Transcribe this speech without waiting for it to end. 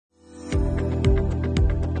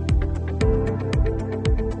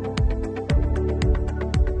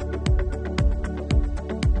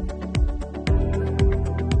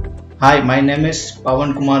Hi, my name is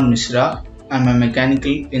Pawan Mishra. I'm a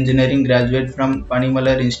mechanical engineering graduate from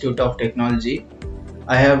Panimalar Institute of Technology.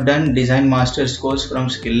 I have done design master's course from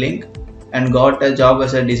Skill-Lync and got a job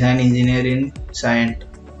as a design engineer in Scient.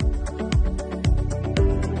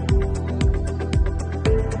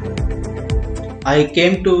 I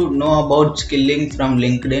came to know about Skill-Lync from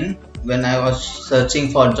LinkedIn when I was searching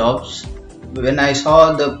for jobs. When I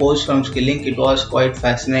saw the post from Skill-Lync, it was quite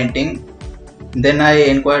fascinating. Then I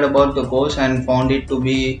inquired about the course and found it to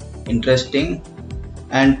be interesting,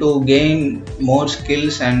 and to gain more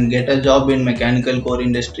skills and get a job in mechanical core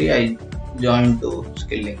industry, I joined to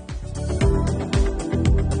Skill-Lync.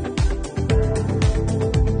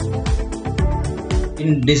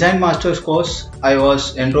 In design master's course, I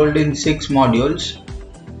was enrolled in 6 modules.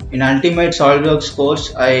 In ultimate SolidWorks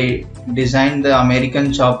course, I designed the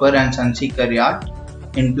American chopper and sunseeker yacht.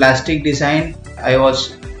 In plastic design, I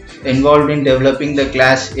was involved in developing the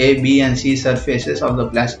class A, B and C surfaces of the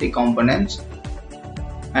plastic components,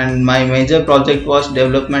 and my major project was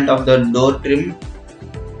development of the door trim.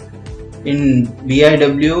 In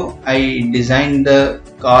BIW, I designed the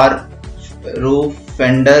car roof,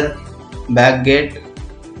 fender, back gate,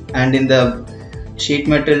 and in the sheet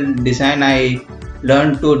metal design I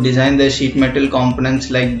learned to design the sheet metal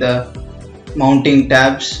components like the mounting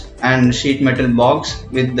tabs and sheet metal box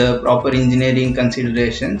with the proper engineering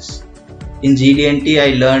considerations. In GD&T, I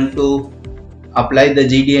learned to apply the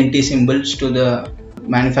GD&T symbols to the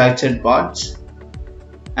manufactured parts,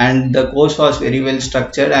 and the course was very well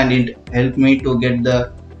structured and it helped me to get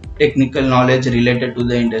the technical knowledge related to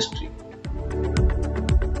the industry.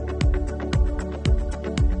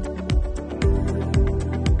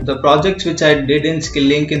 The projects which I did in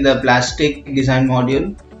Skill-Lync in the plastic design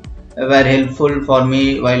module were helpful for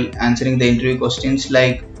me while answering the interview questions,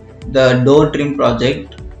 like the door trim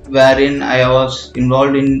project, wherein I was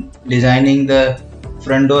involved in designing the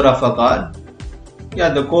front door of a car.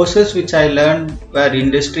 The courses which I learned were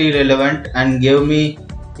industry relevant and gave me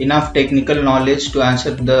enough technical knowledge to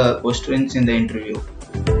answer the questions in the interview.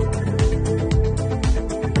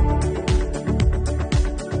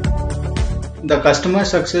 The customer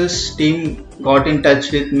success team got in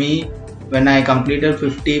touch with me when I completed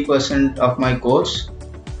 50% of my course,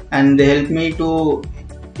 and they helped me to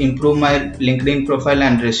improve my LinkedIn profile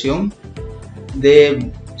and resume. They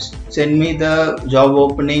sent me the job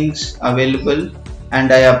openings available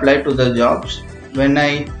and I applied to the jobs. When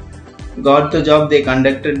I got the job, they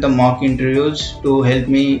conducted the mock interviews to help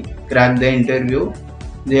me crack the interview.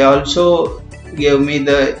 They also gave me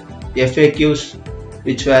the FAQs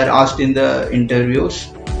which were asked in the interviews.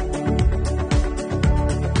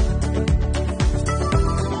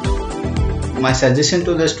 My suggestion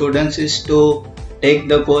to the students is to take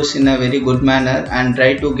the course in a very good manner and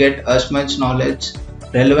try to get as much knowledge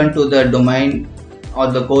relevant to the domain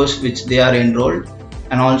or the course which they are enrolled,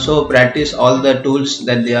 and also practice all the tools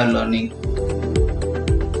that they are learning.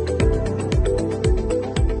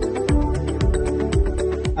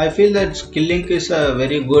 I feel that Skill-Lync is a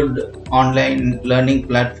very good online learning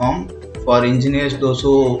platform for engineers, those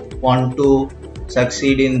who want to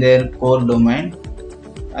succeed in their core domain.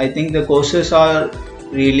 I think the courses are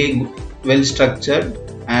really well structured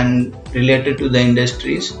and related to the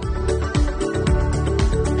industries.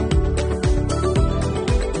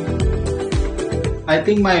 I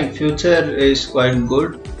think my future is quite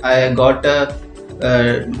good. I got a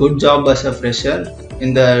good job as a fresher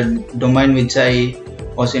in the domain which I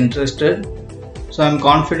was interested. So I'm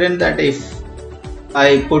confident that if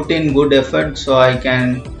I put in good effort, so I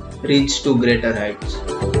can reach to greater heights.